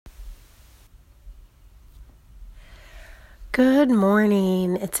Good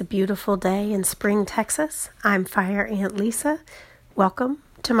morning. It's a beautiful day in Spring, Texas. I'm Fire Ant Lisa. Welcome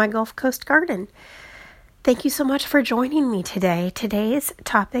to my Gulf Coast garden. Thank you so much for joining me today. Today's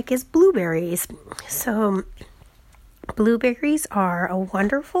topic is blueberries. Blueberries are a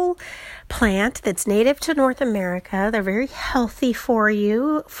wonderful plant that's native to North America. They're very healthy for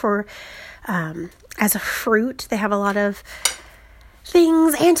you. As a fruit, they have a lot of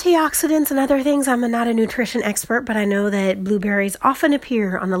things, antioxidants and other things. I'm not a nutrition expert, but I know that blueberries often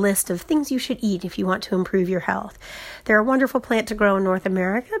appear on the list of things you should eat if you want to improve your health. They're a wonderful plant to grow in North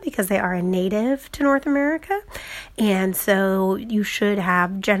America because they are a native to North America, and so you should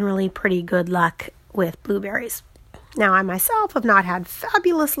have generally pretty good luck with blueberries. Now, I myself have not had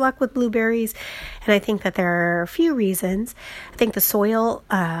fabulous luck with blueberries, and I think that there are a few reasons. I think the soil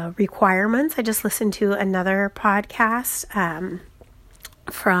requirements. I just listened to another podcast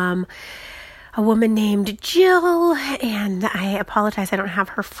from a woman named Jill, and I apologize, I don't have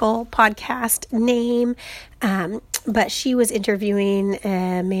her full podcast name, but she was interviewing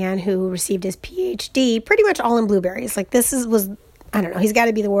a man who received his PhD pretty much all in blueberries. I don't know, he's got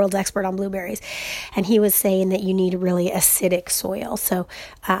to be the world's expert on blueberries. And he was saying that you need really acidic soil. So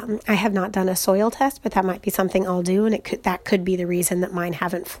I have not done a soil test, but that might be something I'll do. And that could be the reason that mine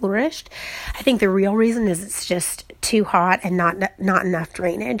haven't flourished. I think the real reason is it's just too hot and not enough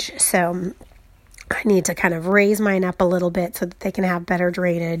drainage. So I need to kind of raise mine up a little bit so that they can have better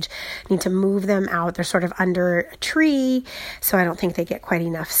drainage. I need to move them out. They're sort of under a tree, so I don't think they get quite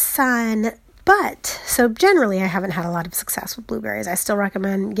enough sun. So generally, I haven't had a lot of success with blueberries. I still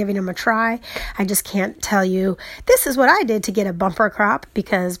recommend giving them a try. I just can't tell you, this is what I did to get a bumper crop,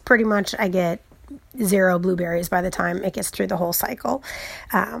 because pretty much I get 0 blueberries by the time it gets through the whole cycle.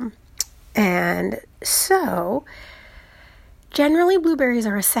 And so generally, blueberries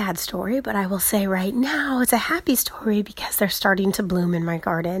are a sad story, but I will say right now it's a happy story because they're starting to bloom in my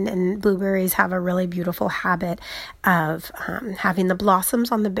garden, and blueberries have a really beautiful habit of having the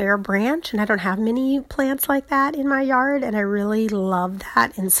blossoms on the bare branch, and I don't have many plants like that in my yard, and I really love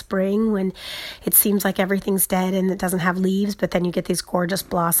that in spring when it seems like everything's dead and it doesn't have leaves, but then you get these gorgeous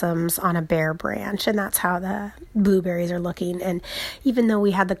blossoms on a bare branch, and that's how the blueberries are looking. And even though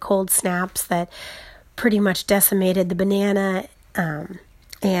we had the cold snaps that pretty much decimated the banana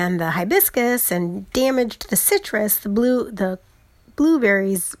and the hibiscus and damaged the citrus, the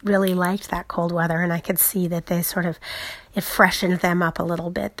blueberries really liked that cold weather, and I could see that it freshened them up a little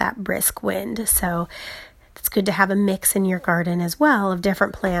bit, that brisk wind. So it's good to have a mix in your garden as well of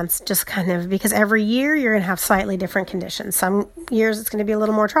different plants, just kind of because every year you're going to have slightly different conditions. Some years it's going to be a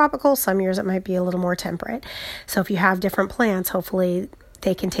little more tropical, some years it might be a little more temperate. So if you have different plants, hopefully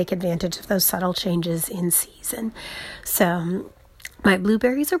they can take advantage of those subtle changes in season. So my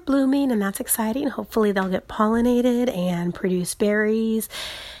blueberries are blooming, and that's exciting. Hopefully they'll get pollinated and produce berries.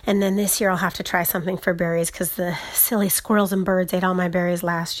 And then this year I'll have to try something for berries because the silly squirrels and birds ate all my berries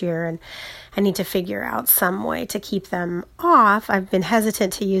last year, and I need to figure out some way to keep them off. I've been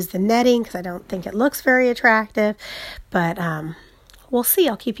hesitant to use the netting because I don't think it looks very attractive, but we'll see.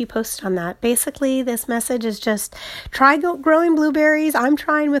 I'll keep you posted on that. Basically, this message is just try growing blueberries. I'm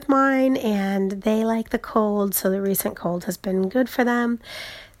trying with mine, and they like the cold, so the recent cold has been good for them.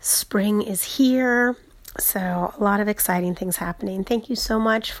 Spring is here, so a lot of exciting things happening. Thank you so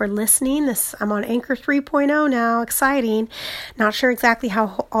much for listening. I'm on Anchor 3.0 now. Exciting. Not sure exactly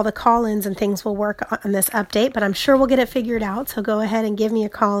how all the call-ins and things will work on this update, but I'm sure we'll get it figured out. So go ahead and give me a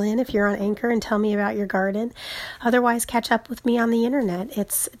call in if you're on Anchor and tell me about your garden. Otherwise, catch up with me on the internet.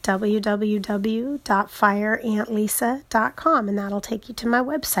 It's www.fireantlisa.com, and that'll take you to my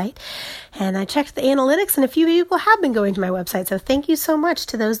website. And I checked the analytics, and a few people have been going to my website. So thank you so much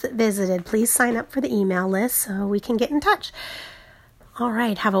to those that visited. Please sign up for the email list so we can get in touch. All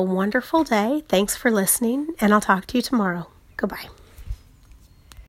right, have a wonderful day. Thanks for listening, and I'll talk to you tomorrow. Goodbye.